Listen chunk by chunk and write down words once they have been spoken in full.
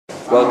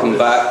Welcome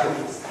back.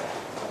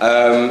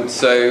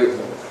 So,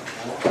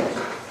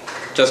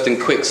 just in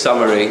quick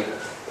summary,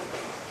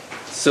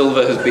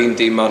 silver has been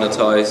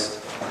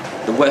demonetized.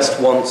 The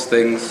West wants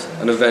things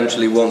and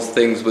eventually wants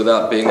things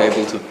without being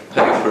able to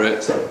pay for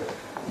it.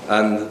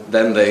 And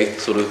then they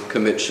sort of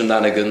commit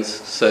shenanigans.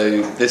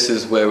 So this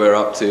is where we're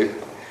up to.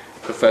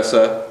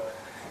 Professor,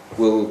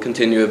 we'll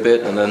continue a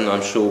bit and then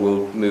I'm sure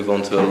we'll move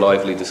on to a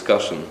lively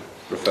discussion.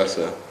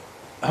 Professor.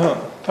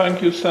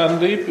 Thank you,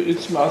 Sandeep.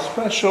 It's my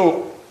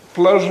special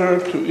pleasure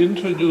to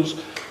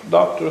introduce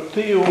Dr.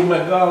 Theo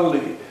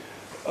Megalli,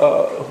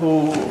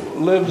 who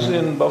lives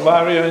in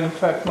Bavaria, in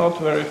fact not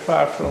very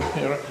far from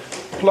here,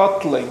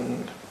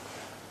 Plattling.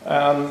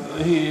 And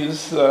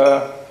he's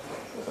a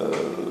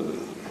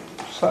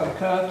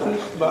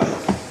psychiatrist by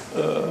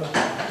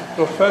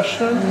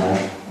profession,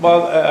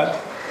 but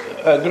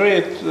a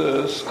great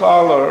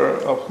scholar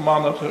of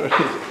monetary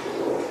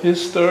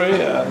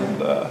history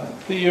and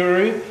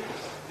theory.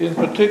 In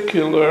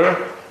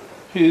particular,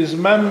 he's a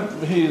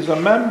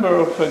member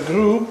of a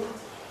group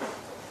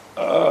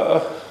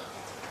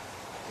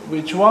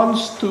which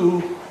wants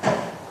to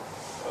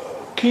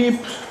keep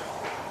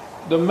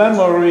the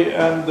memory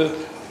and the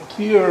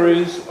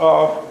theories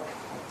of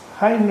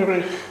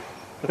Heinrich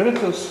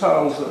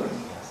Rittershausen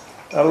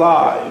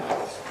alive.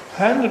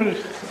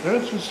 Heinrich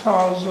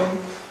Rittershausen,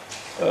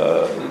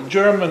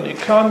 German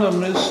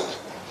economist,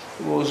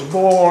 was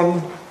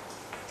born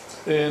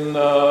in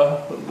the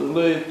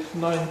late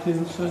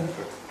 19th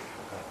century.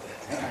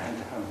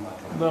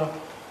 No,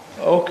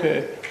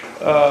 okay.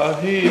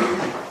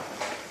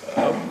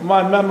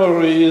 My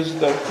memory is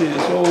that he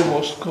is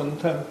almost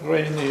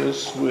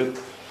contemporaneous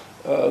with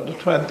the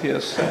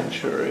 20th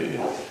century,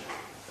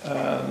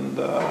 and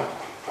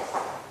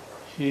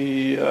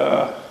he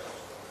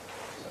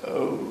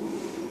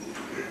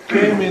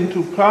came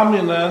into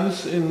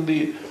prominence in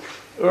the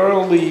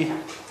early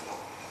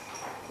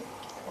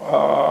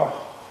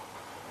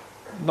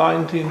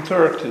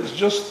 1930s,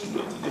 just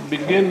the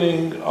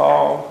beginning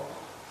of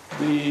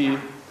the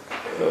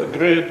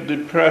Great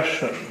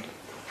Depression,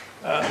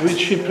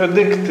 which he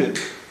predicted.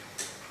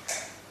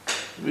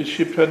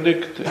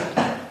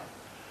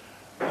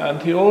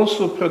 And he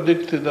also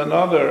predicted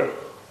another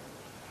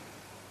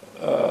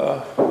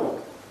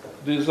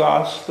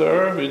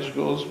disaster, which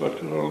goes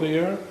back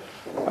earlier.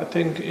 I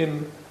think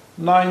in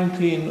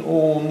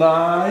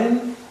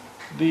 1909,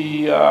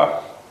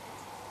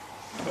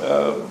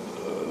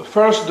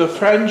 first the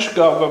French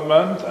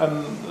government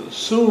and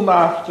soon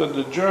after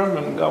the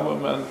German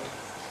government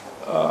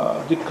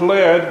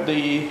declared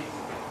the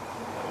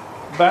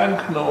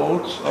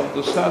banknotes of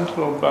the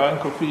central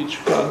bank of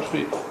each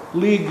country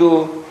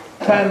legal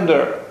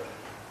tender.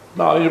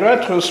 Now, in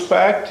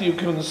retrospect, you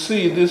can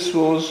see this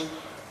was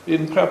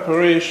in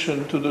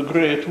preparation to the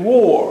Great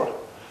War,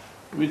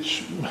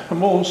 which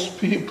most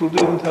people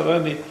didn't have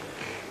any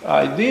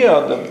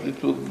idea that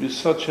it would be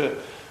such a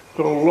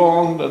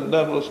prolonged and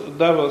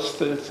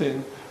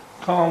devastating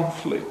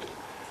conflict.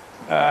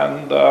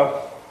 And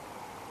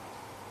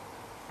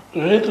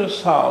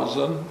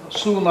Rittershausen,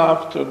 soon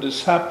after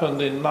this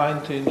happened in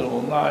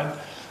 1909,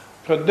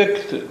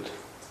 predicted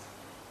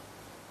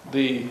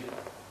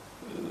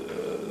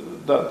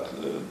that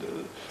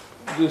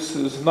this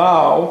is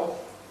now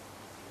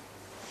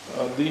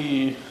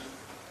the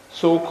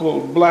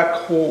so-called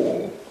black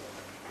hole,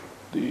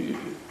 the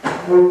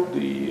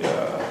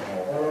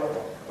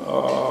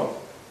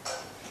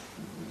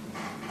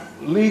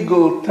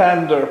legal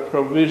tender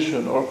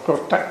provision or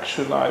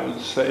protection, I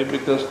would say,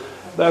 because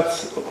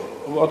that's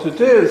what it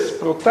is,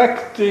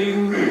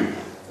 protecting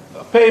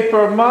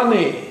paper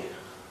money.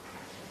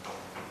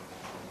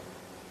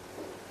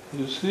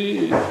 You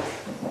see,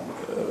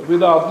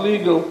 without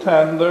legal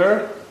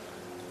tender,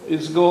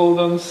 it's gold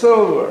and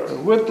silver.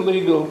 With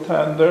legal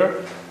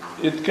tender,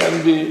 it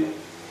can be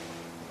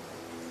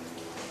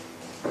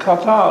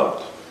cut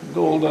out,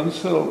 gold and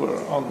silver,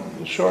 on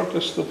the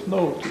shortest of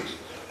notice,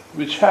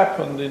 which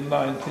happened in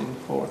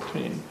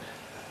 1914.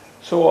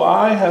 So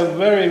I have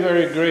very,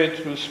 very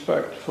great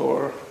respect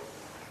for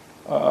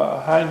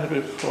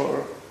Heinrich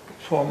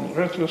von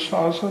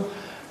Rittershausen,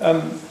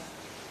 and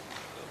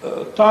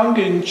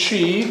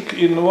tongue-in-cheek,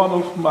 in one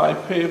of my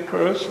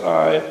papers,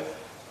 I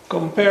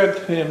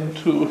compared him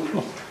to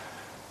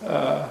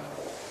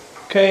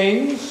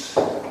Keynes,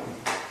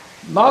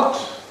 not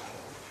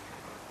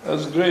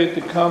as great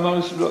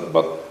economist,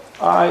 but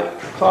I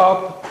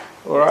thought,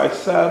 or I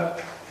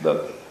said,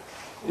 that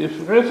if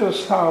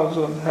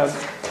Rittershausen had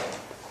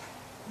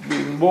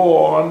been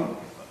born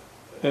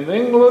in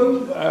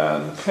England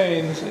and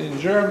Keynes in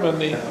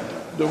Germany,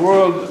 the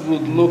world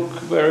would look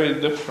very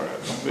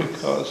different,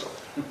 because,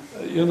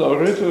 you know,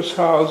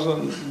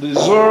 Rittershausen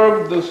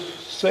deserved the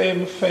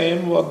same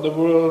fame what the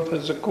world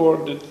has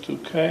accorded to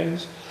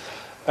Keynes,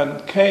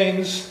 and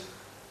Keynes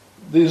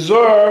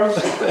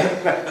deserved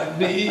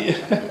the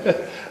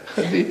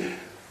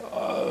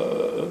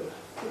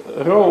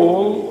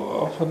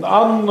role of an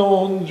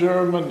unknown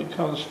German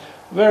economist.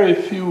 Very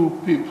few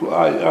people,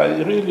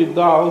 I really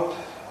doubt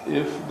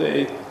if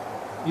they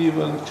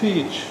even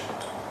teach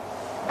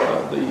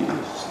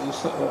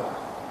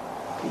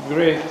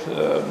great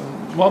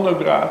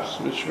monographs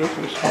which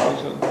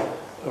Rittershausen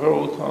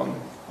wrote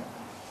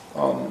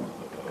on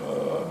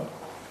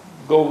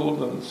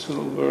gold and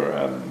silver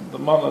and the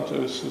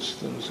monetary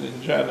systems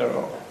in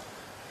general.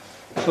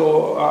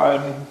 So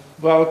I'm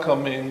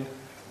welcoming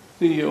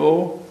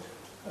Theo,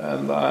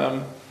 and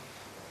I'm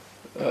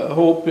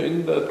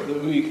hoping that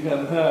we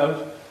can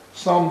have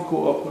some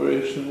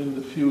cooperation in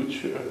the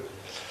future.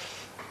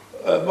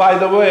 By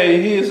the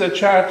way, he is a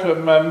charter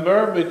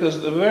member because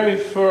the very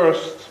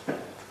first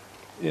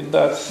in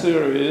that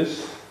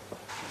series,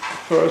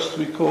 first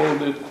we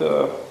called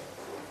it,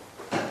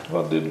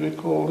 what did we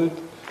call it?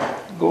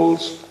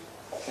 Gold's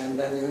and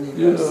then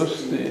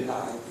University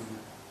Live.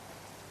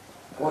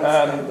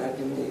 And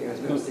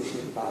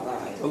University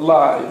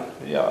Live,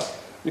 yeah.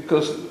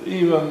 Because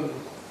even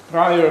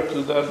prior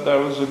to that, there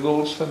was a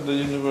Gold Standard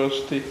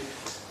University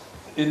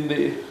in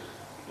the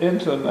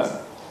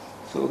internet.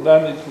 So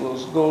then it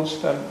was Gold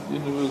Standard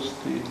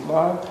University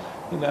Live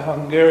in a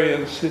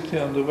Hungarian city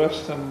on the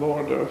western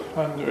border of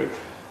Hungary.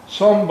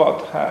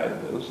 Szombathely,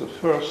 it was the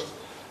first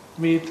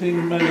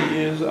meeting many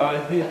years. I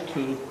hate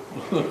to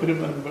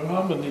remember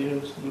how many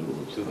years it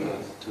was.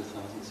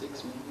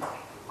 2006 maybe?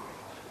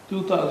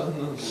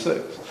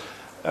 2006.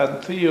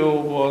 And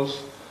Theo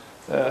was,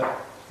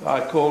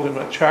 I call him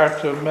a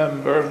charter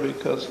member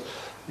because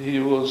he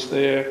was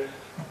there,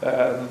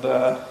 and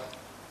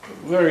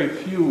very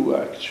few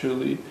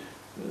actually.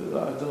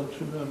 I don't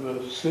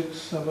remember, 6,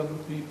 7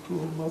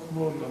 people, not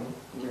more than.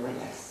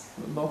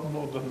 Not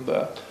more than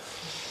that.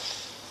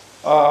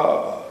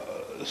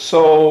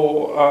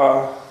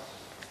 So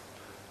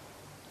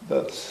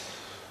that's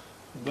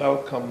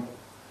welcome,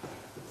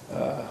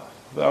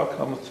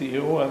 welcome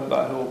Theo, and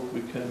I hope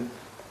we can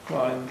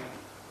find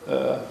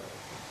a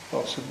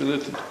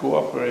possibility to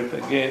cooperate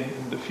again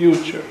in the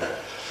future.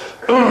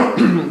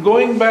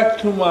 Going back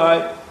to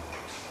my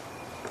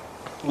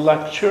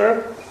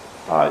lecture,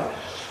 I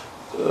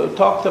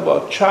talked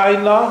about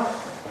China.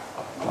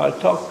 I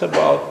talked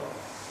about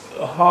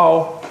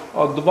how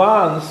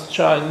advanced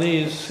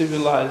Chinese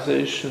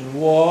civilization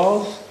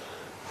was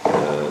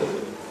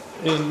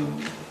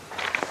in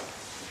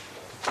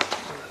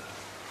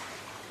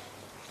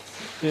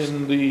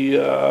the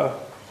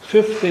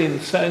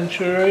 15th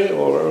century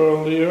or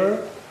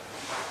earlier,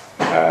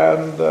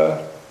 and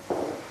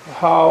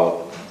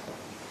how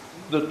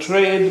the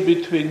trade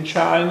between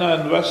China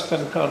and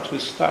Western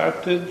countries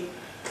started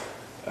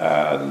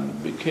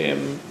and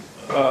became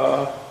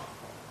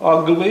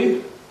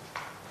ugly.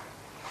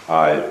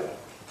 I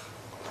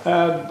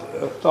had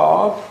a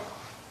thought.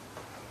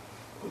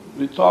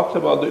 We talked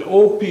about the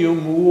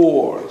Opium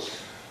Wars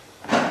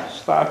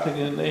starting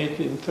in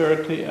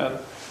 1830, and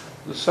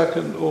the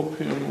Second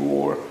Opium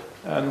War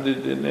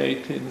ended in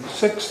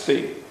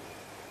 1860.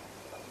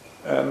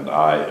 And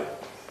I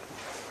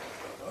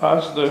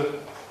asked the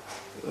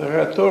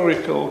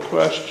rhetorical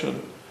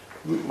question,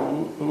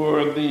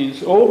 were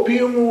these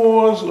opium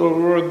wars or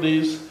were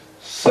these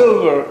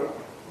silver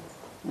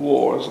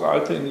wars? I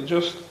think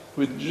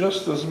with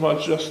just as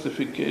much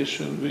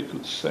justification we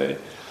could say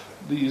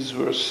these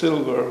were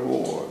silver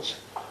wars.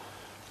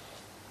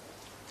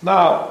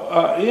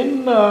 Now,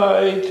 in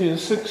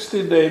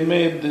 1860 they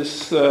made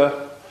this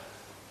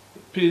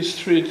peace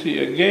treaty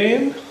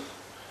again,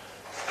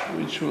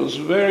 which was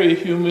very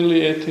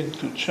humiliating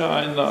to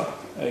China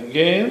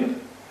again,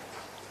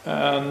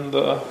 and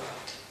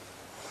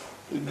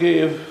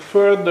gave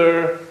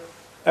further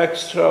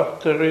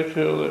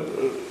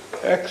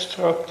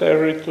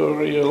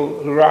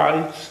extraterritorial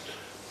rights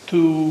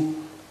to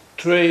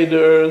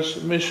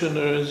traders,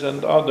 missionaries,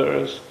 and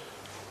others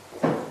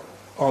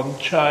on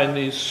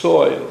Chinese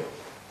soil.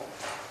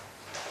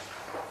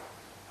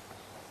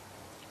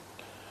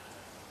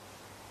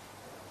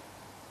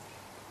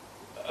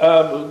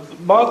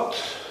 But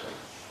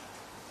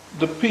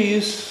the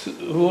peace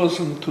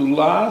wasn't to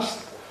last,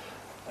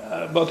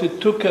 but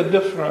it took a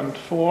different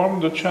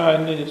form. The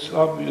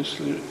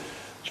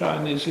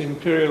Chinese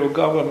imperial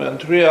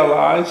government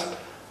realized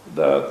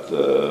that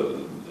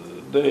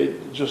they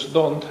just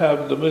don't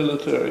have the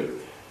military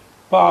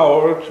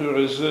power to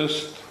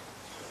resist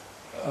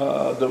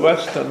the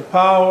Western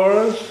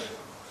powers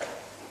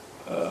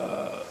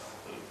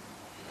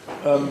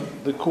and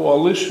the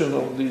coalition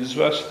of these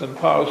Western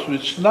powers,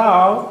 which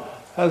now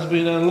has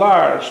been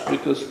enlarged,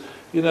 because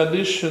in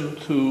addition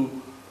to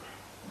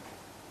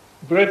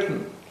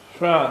Britain,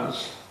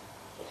 France,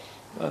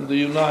 and the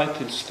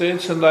United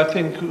States, and I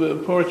think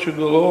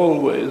Portugal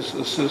always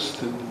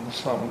assisted in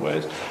some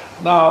ways.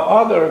 Now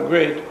other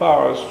great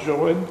powers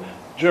joined.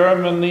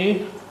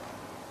 Germany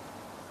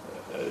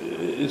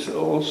is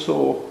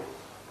also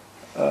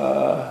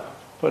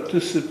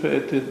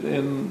participated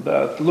in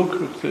that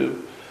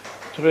lucrative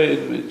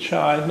trade with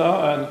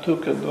China and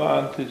took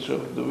advantage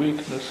of the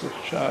weakness of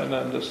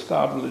China and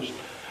established.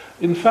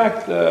 In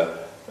fact,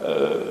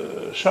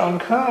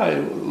 Shanghai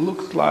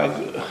looked like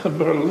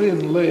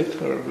Berlin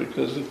later,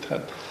 because it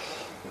had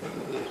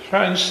a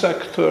French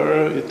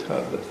sector, it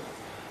had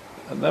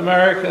an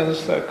American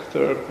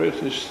sector,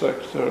 British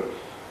sector,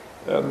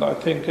 and I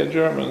think a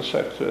German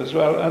sector as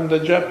well, and the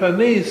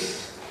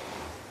Japanese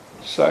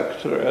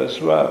sector as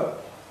well.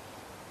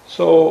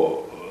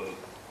 So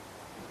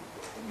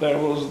there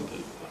was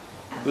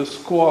this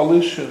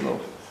coalition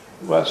of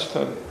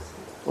Western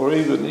or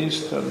even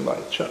Eastern,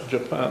 like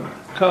Japan,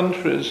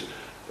 countries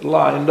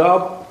lined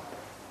up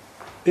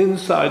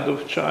inside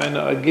of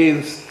China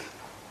against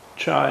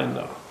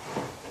China.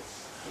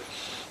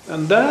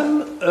 And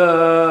then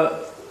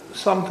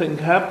something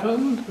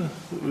happened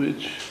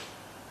which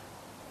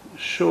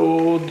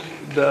showed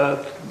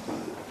that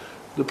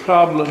the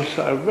problems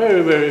are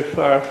very, very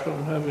far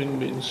from having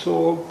been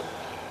solved.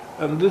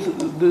 And this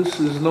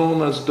is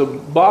known as the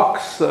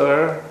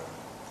Boxer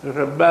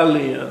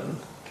Rebellion.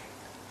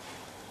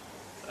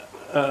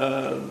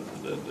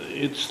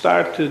 It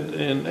started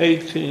in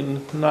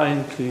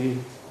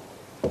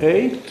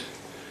 1898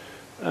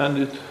 and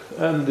it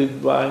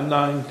ended by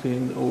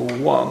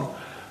 1901.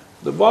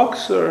 The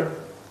Boxer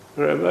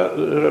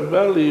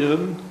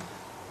Rebellion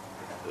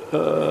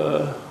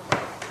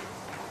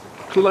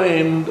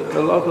claimed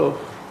a lot of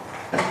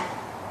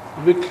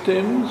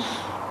victims,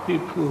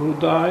 people who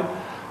died.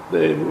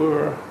 They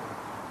were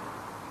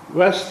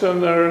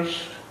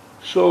Westerners,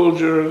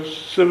 soldiers,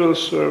 civil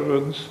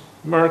servants,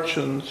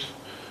 merchants,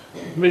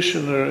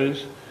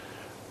 missionaries,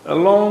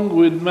 along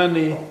with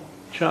many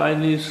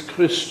Chinese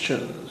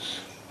Christians.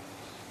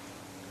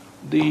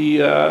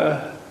 The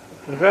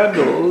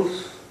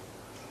rebels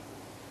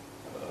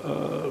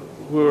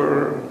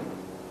were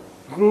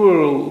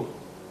rural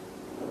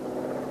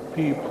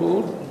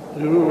people,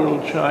 rural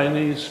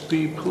Chinese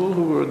people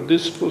who were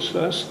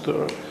dispossessed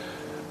or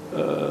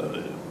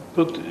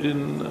put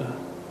in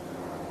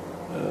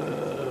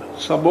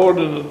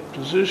subordinate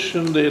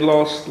position. They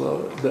lost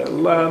their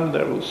land,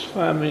 there was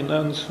famine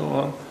and so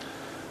on.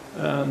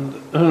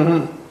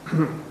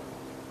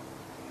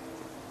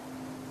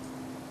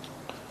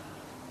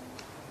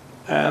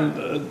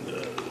 And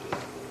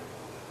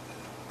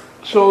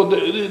so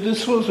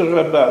this was a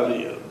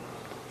rebellion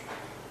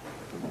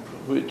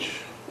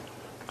which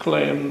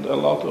claimed a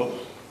lot of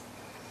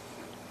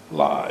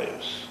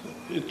lives.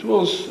 It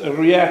was a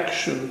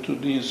reaction to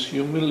these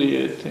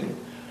humiliating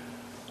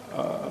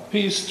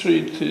peace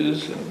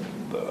treaties and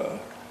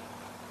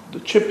the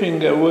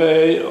chipping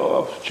away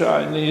of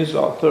Chinese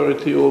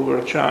authority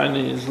over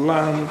Chinese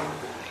land,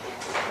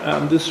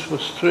 and this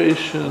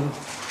frustration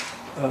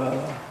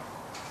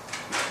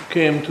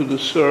came to the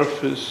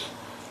surface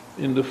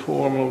in the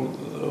form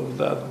of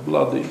that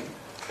bloody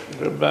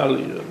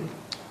rebellion.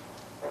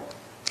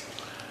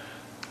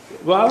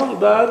 Well,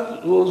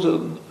 that was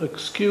an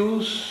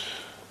excuse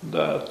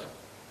that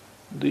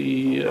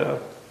the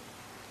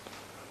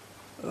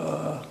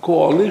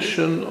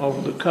coalition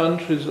of the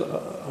countries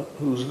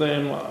whose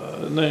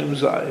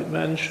names I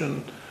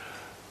mentioned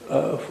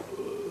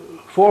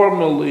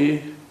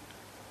formally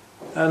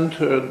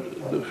entered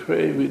the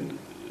fray with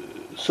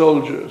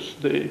soldiers.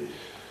 They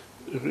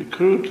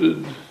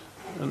recruited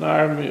an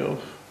army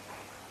of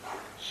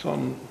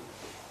some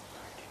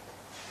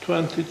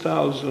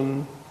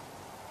 20,000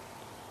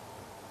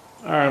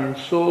 armed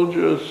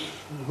soldiers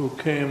who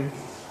came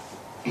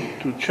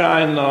to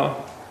China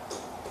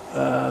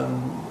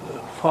and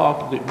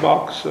fought the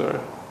Boxer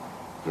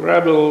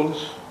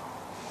rebels,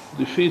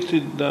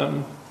 defeated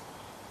them,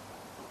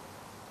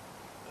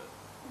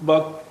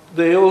 but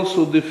they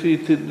also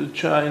defeated the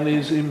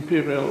Chinese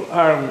Imperial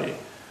Army,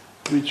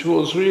 which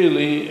was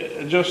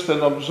really just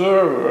an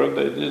observer.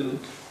 They didn't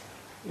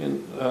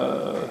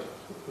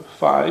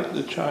fight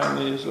the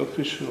Chinese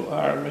official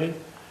army.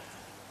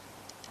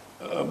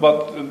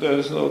 But there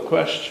is no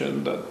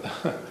question that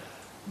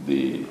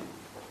the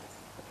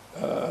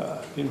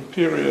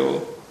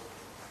imperial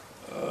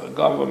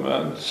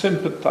government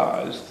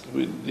sympathized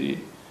with the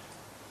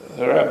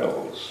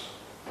rebels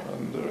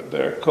and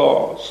their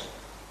cause,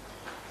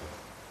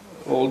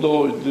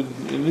 although it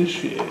didn't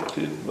initiate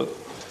it. But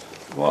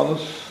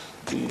once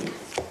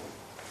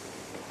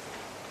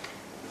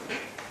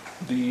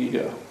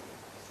the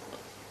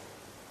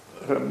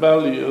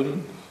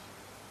rebellion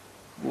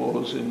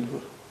was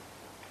in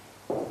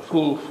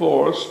full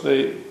force,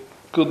 they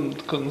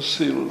couldn't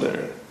conceal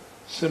their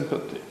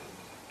sympathy.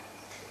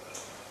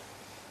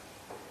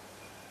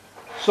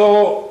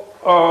 So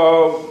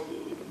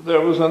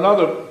there was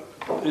another,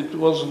 it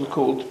wasn't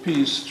called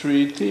peace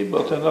treaty,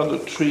 but another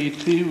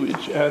treaty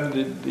which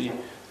ended the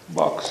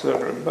Boxer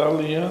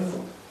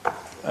Rebellion,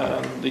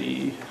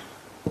 and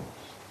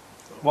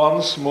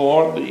once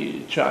more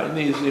the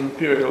Chinese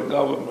imperial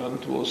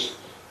government was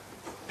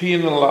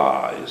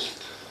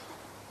penalized.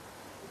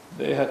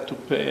 They had to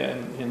pay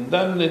an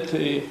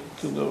indemnity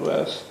to the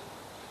West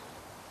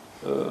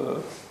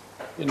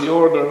in the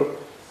order of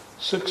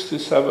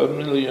 67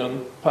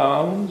 million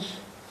pounds,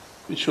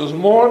 which was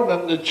more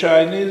than the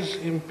Chinese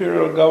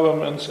imperial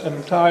government's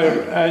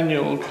entire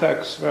annual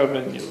tax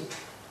revenue.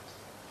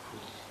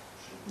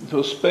 It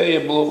was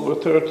payable over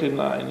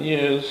 39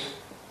 years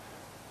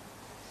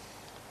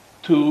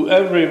to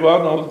every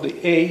one of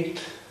the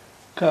 8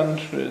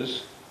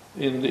 countries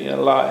in the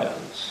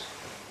alliance.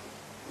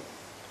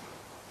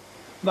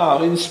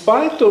 Now, in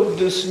spite of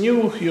this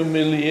new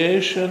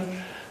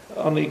humiliation,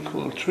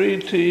 unequal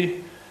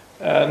treaty,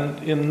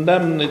 and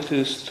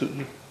indemnities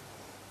to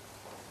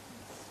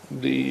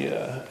the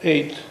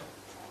 8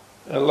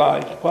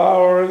 Allied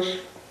powers,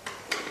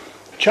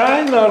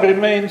 China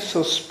remained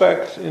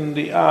suspect in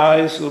the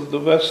eyes of the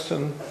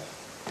Western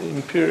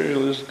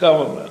imperialist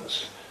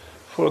governments.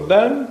 For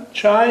them,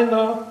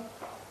 China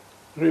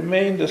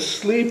remained a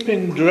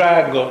sleeping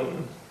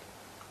dragon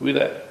with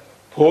a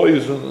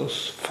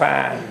poisonous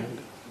fang.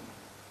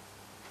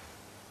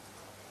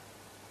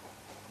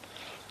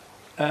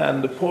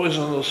 And the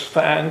poisonous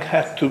fang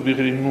had to be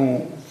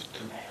removed,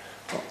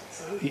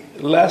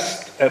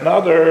 lest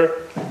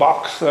another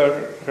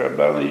Boxer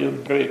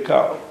rebellion break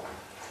out.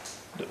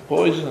 The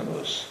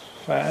poisonous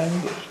fang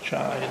of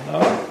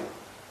China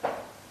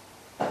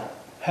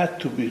had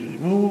to be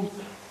removed,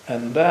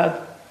 and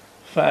that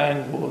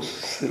fang was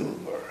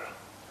silver.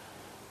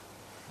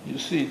 You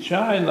see,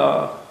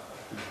 China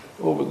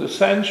over the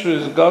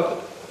centuries got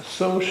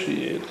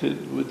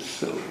associated with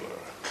silver.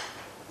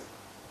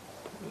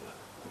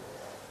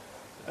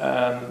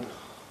 And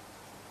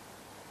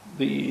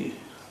the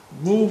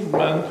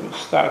movement was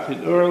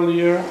started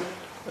earlier,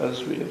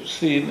 as we have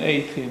seen,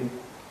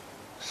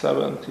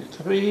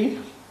 1873,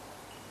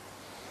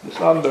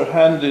 this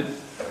underhanded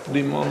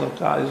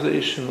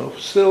demonetization of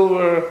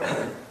silver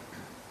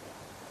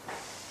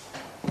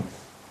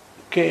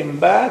came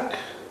back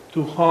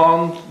to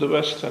haunt the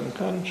Western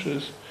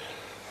countries,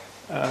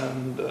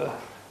 and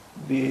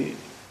the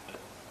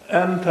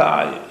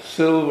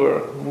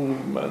anti-silver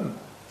movement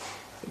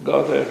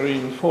got a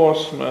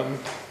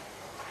reinforcement,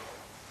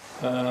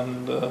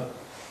 and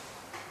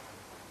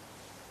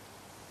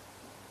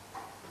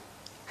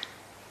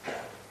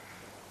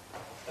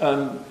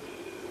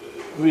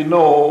we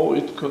know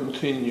it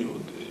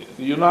continued.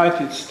 The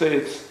United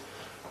States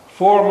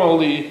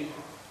formally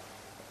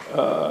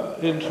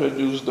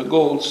introduced the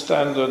gold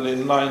standard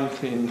in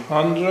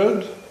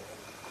 1900,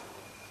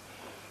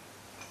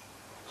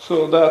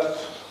 so that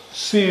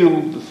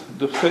sealed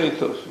the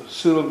fate of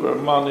silver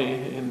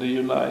money in the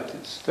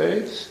United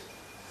States.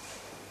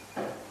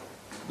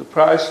 The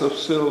price of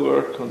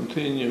silver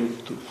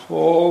continued to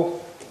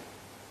fall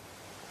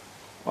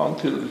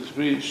until it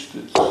reached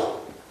its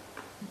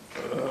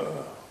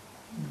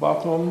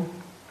bottom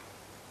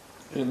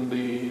in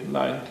the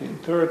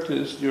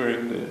 1930s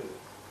during the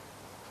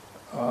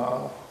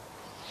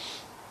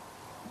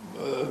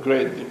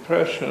Great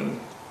Depression,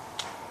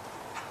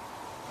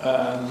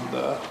 and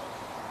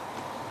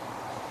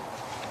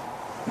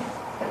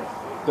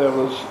there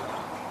was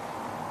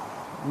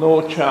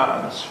no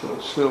chance for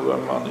silver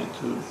money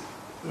to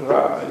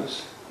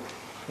rise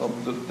from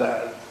the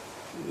dead.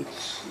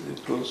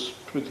 It was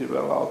pretty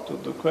well out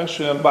of the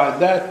question, and by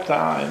that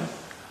time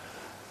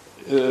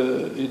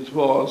it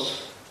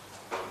was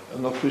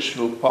an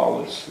official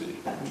policy,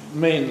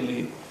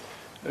 mainly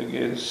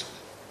against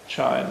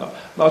China.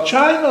 Now,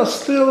 China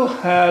still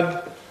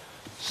had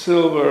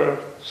silver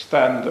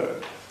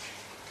standard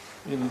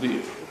in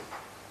the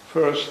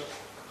first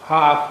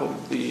half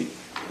of the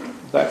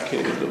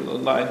decade of the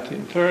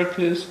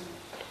 1930s.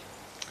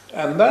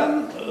 And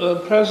then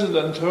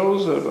President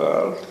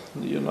Roosevelt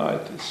in the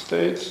United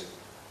States,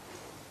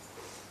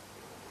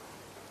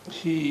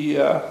 he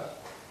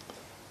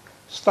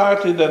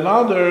started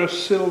another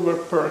silver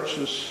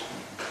purchase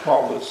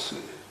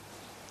policy.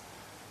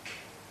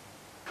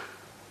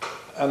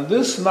 And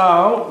this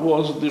now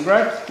was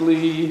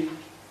directed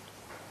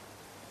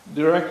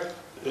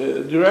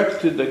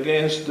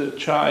against the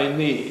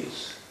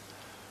Chinese,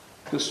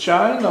 because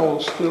China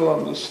was still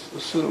on the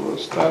silver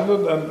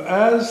standard, and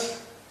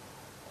as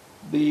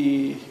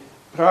the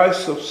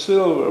price of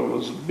silver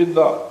was bid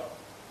up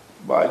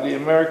by the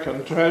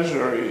American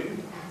Treasury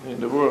in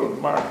the world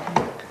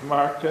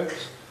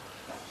markets,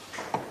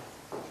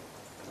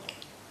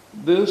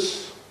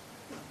 this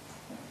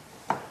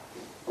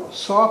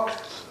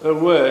sucked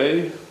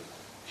away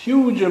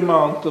huge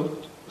amount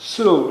of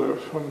silver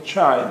from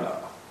China.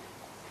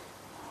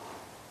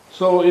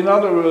 So in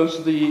other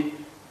words, the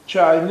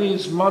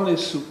Chinese money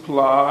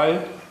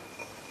supply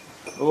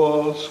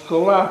was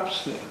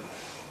collapsing.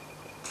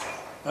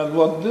 And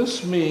what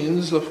this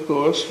means, of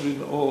course,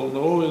 we all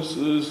know,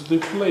 is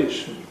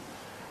deflation,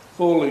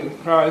 falling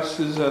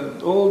prices,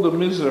 and all the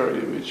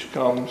misery which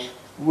comes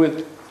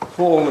with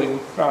falling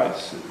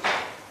prices.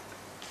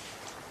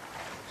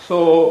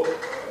 So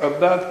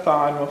at that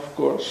time, of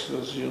course,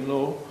 as you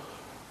know,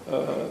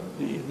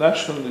 the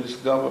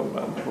nationalist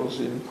government was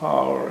in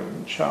power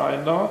in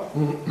China.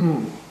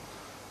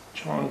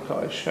 Chiang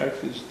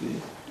Kai-shek is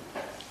the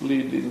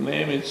leading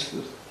name. It's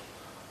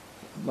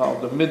now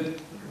the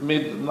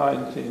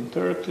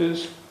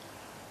mid-1930s.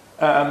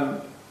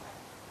 And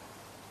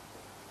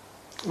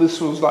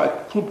this was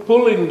like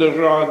pulling the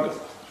rug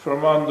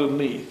from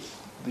underneath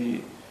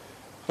the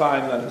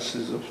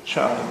finances of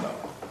China.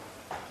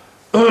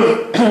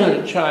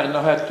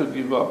 China had to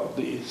give up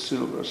the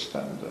silver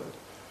standard.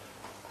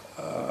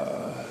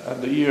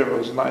 And the year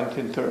was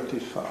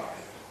 1935.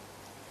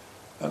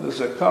 And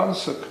as a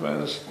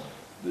consequence,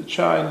 the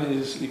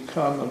Chinese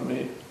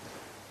economy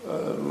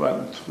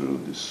went through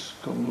this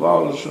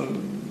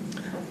convulsion,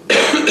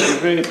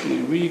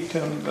 greatly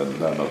weakened, and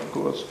then of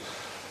course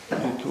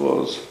it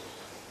was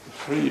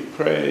free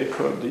prey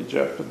for the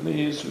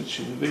Japanese, which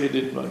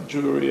invaded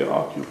Manchuria,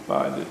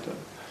 occupied it,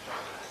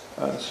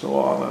 and so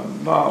on.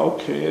 And now,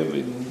 okay,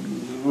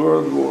 in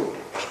World War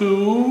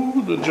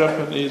II, the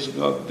Japanese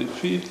got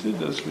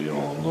defeated, as we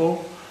all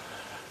know.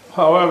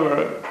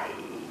 However,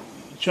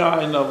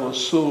 China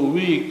was so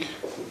weak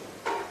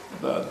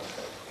that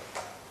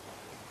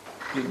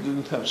it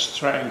didn't have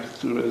strength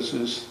to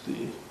resist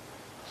the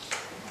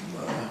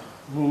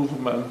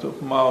movement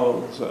of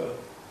Mao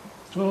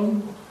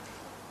Zedong,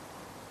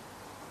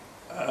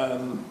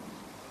 and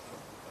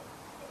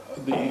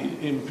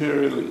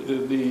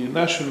the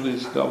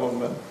nationalist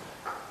government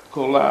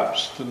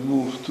collapsed and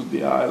moved to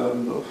the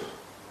island of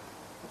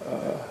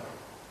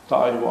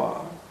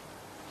Taiwan,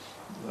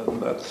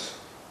 and that's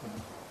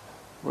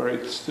where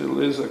it still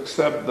is,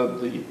 except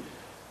that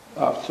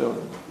after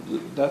the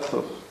death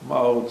of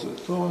Mao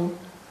Zedong,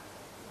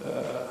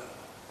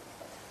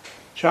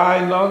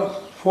 China,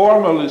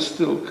 formerly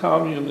still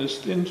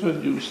communist,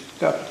 introduced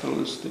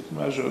capitalistic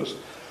measures,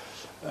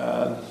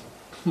 and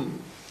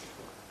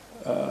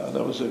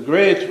there was a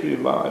great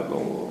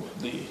revival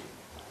of the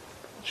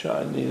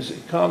Chinese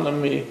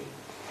economy.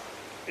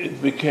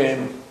 It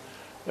became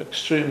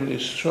extremely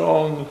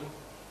strong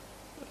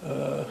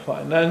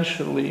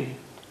financially.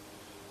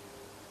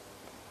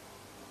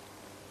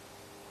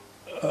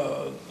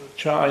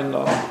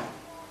 China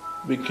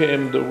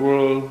became the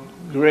world's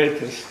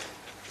greatest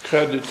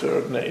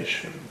creditor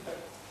nation.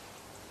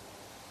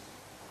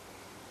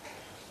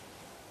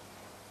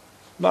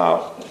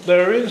 Now,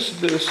 there is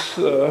this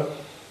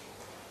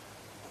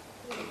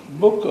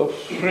book of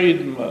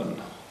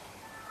Friedman,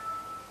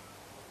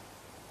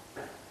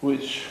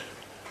 which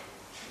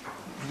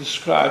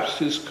describes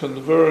his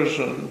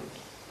conversion,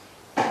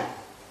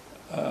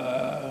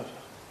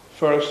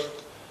 first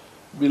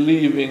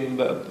believing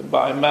that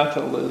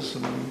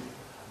bimetallism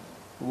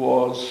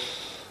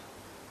was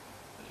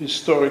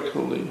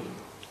historically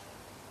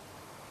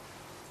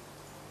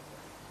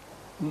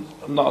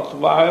not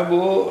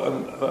viable,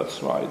 and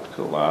that's why it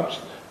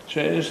collapsed,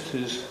 changed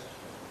his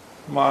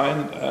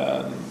mind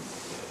and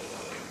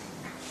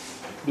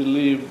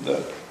believed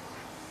that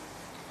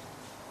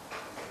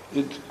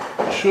it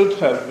should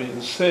have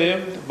been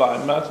saved by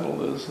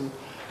bimetallism,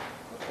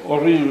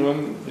 or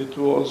even it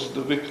was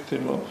the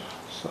victim of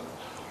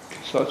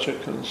such a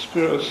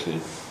conspiracy.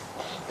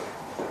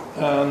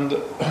 And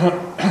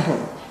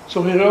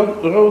so he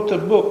wrote a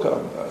book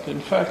on that. In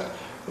fact,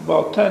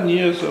 about 10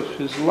 years of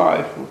his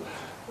life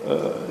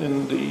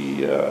in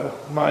the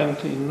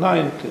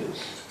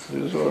 1990s, he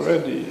was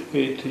already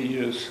 80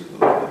 years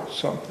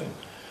something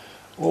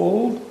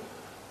old,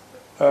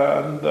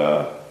 and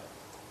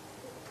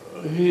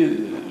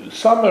he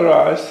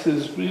summarized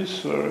his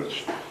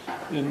research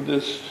in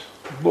this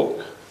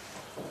book.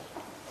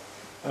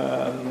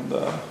 And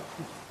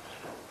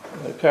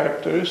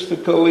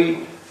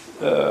characteristically,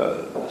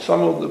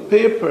 some of the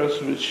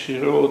papers which he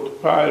wrote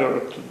prior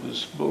to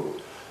this book,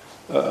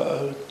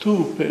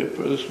 two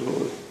papers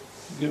were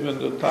given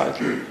the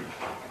title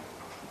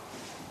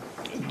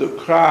The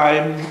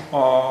Crime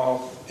of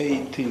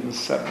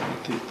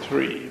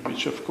 1873,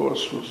 which of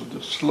course was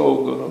the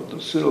slogan of the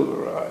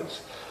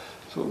Silverides.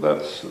 So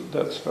that's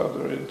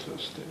rather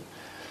interesting.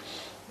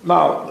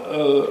 Now,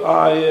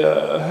 I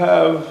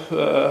have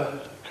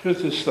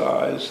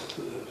criticized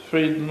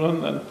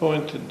Friedman and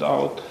pointed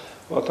out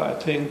what I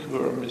think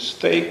were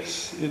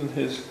mistakes in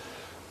his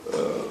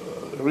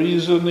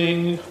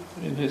reasoning,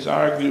 in his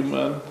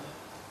argument.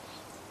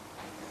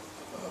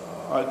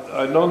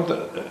 I don't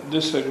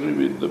disagree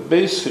with the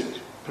basic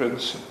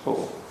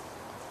principle,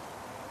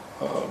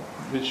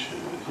 which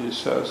he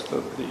says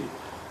that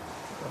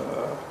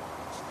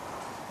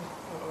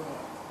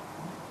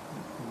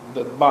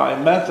that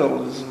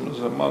bimetallism as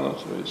a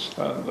monetary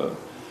standard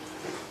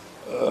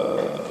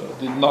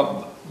did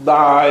not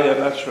die a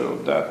natural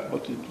death,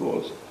 but it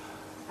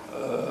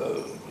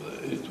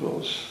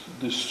was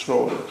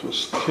destroyed, it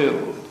was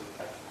killed.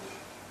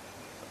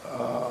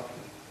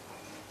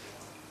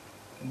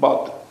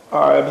 But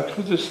I am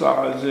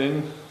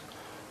criticizing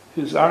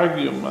his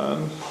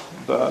argument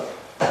that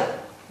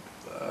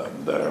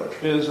there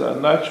is a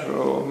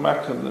natural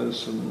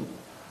mechanism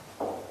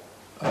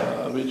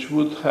which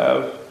would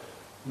have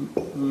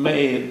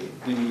made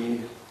the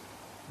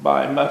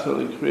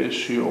bimetallic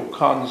ratio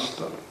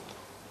constant.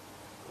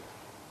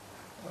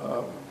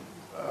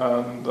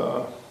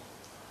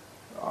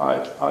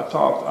 I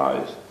thought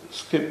I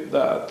skipped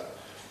that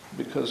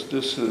because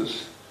this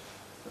is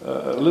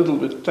a little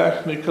bit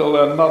technical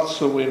and not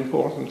so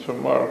important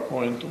from our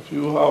point of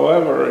view.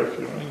 However, if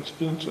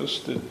you're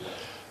interested,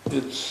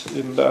 it's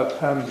in that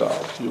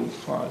handout, you'll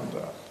find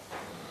that.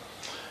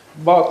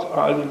 But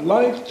I would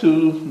like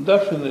to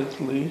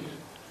definitely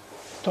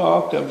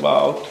talk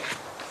about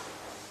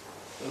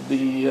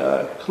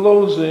the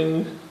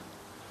closing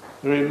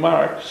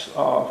remarks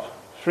of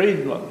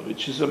Friedman,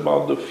 which is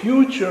about the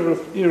future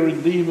of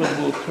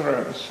irredeemable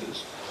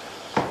currencies.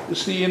 You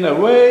see, in a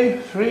way,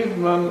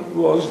 Friedman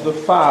was the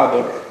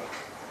father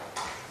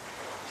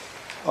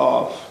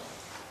of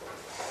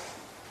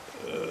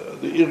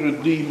the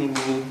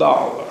irredeemable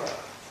dollar.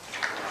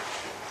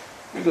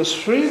 Because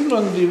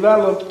Friedman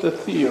developed a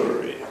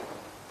theory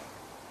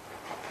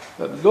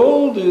that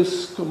gold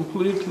is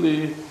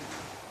completely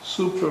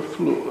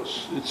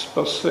superfluous, it's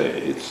passé,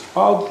 it's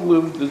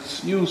outlived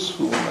its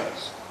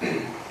usefulness,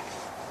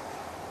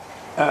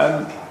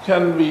 and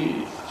can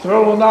be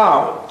thrown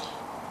out,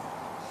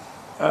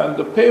 and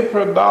the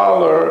paper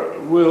dollar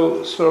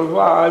will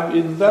survive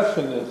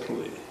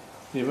indefinitely,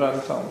 he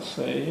went on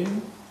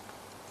saying,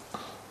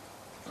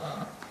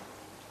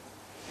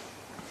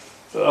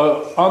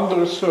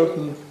 under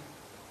certain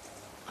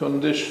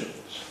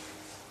conditions.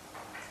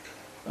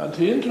 And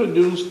he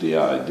introduced the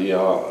idea,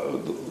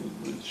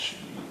 which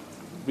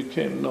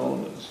became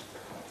known as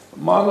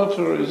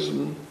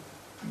monetarism,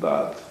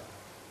 that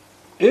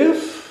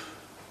if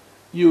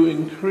you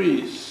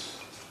increase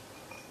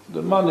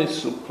the money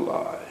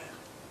supply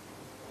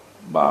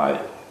by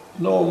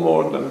no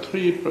more than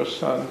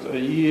 3% a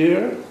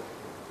year,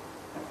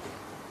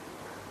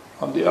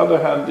 on the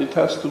other hand, it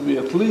has to be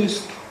at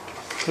least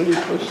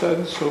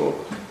 3%, so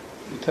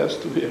it has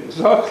to be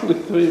exactly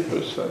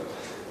 3%.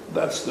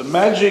 That's the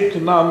magic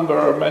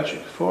number, magic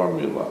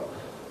formula,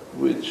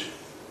 which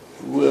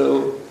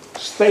will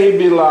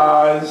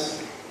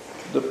stabilize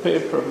the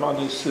paper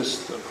money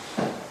system.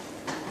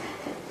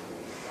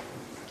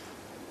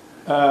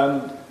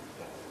 And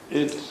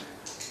it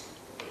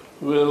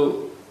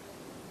will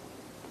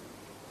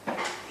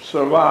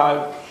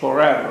survive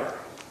forever,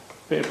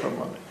 paper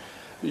money,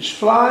 which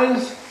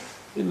flies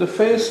in the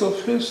face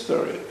of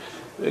history,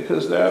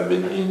 because there have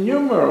been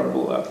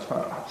innumerable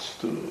attempts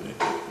to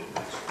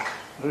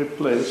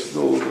replace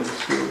gold and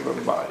silver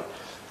by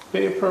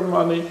paper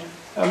money,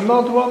 and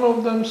not one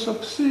of them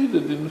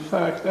succeeded. In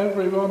fact,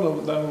 every one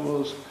of them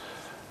was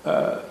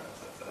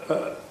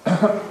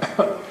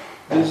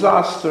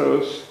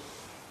disastrous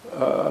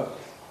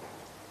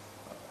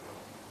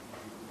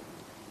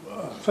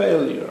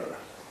failure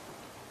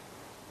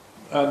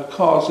and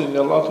causing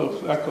a lot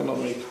of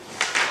economic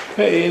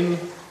pain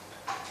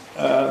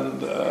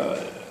and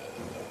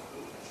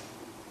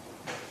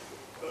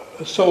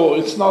so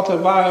it's not a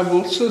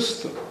viable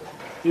system,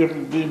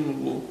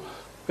 irredeemable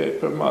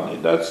paper money.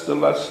 That's the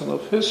lesson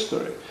of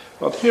history.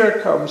 But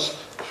here comes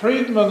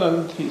Friedman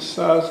and he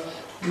says,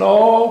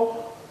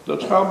 no, the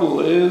trouble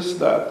is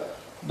that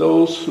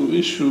those who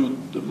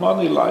issued the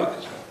money like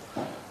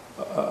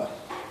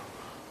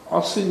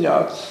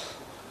assignats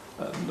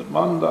and the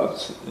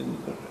mandats in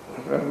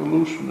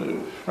revolutionary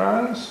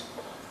France,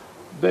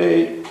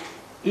 they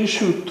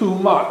issued too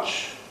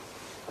much.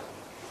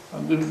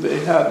 And if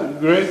they had a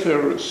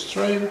greater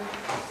restraint,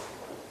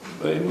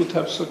 they would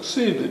have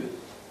succeeded.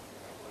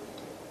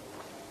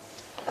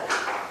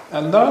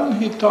 And then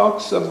he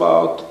talks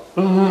about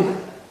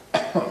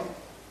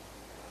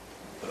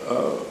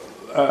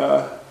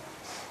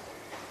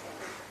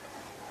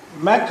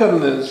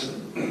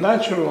mechanism,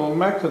 natural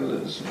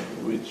mechanism,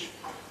 which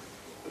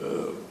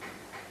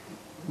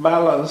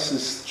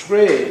balances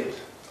trade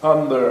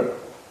under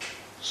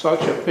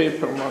such a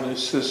paper money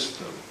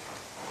system.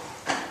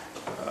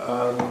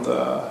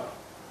 And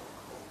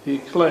he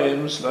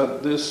claims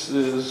that this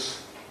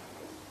is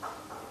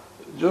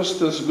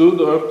just as good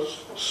or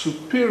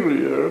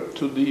superior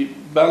to the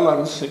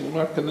balancing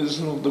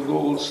mechanism of the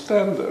gold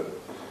standard.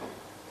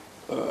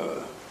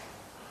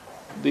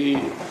 The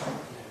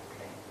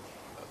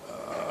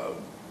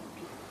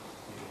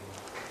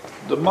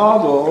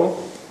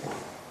model,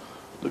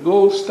 the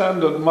gold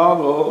standard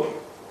model,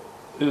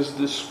 is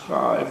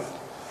described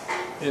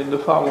in the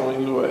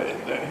following way.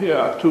 Here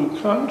are two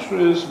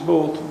countries,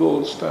 both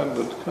gold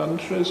standard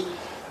countries,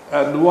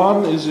 and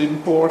one is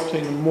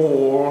importing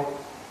more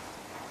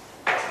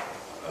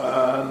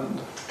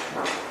and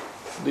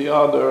the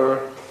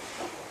other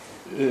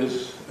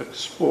is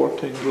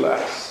exporting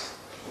less.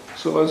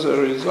 So as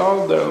a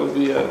result, there will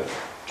be a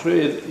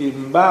trade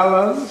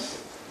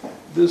imbalance.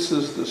 This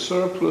is the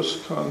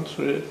surplus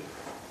country,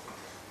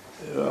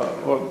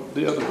 or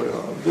the other way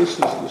around. This is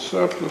the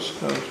surplus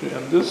country,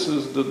 and this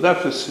is the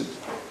deficit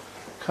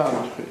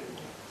country.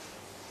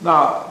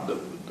 Now, the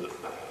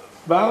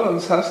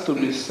balance has to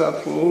be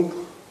settled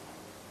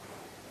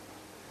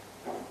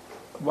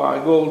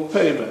by gold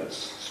payments.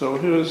 So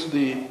here's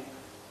the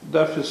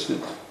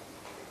deficit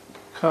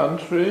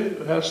country,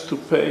 it has to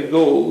pay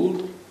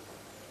gold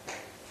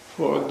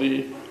for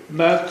the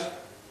net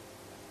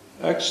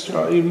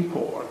extra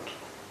import,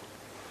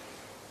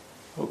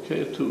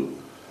 okay, to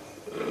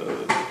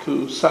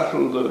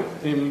settle the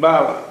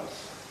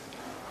imbalance.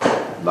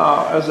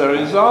 Now, as a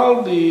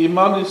result, the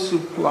money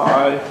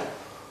supply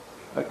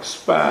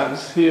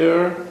expands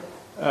here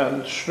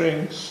and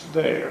shrinks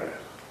there.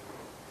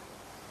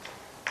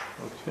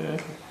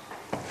 Okay.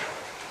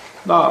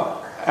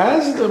 Now,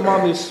 as the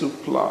money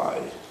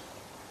supply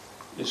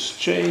is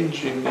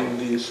changing in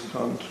these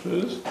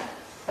countries,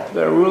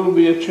 there will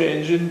be a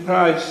change in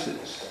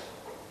prices.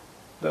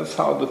 That's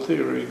how the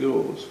theory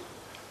goes.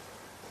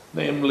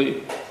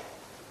 Namely,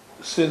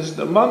 since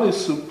the money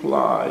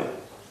supply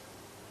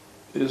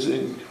is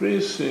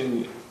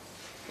increasing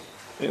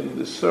in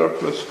the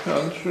surplus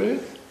country,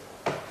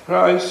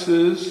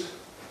 prices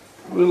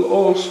will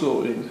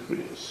also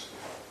increase.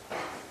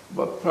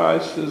 But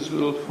prices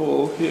will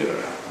fall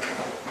here.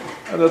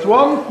 And at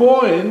one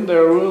point,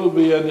 there will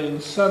be an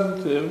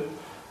incentive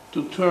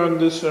to turn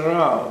this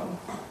around.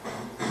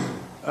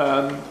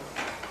 And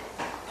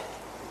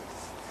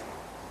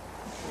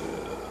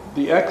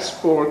the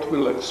export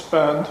will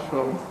expand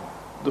from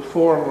the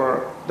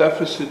former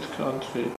deficit country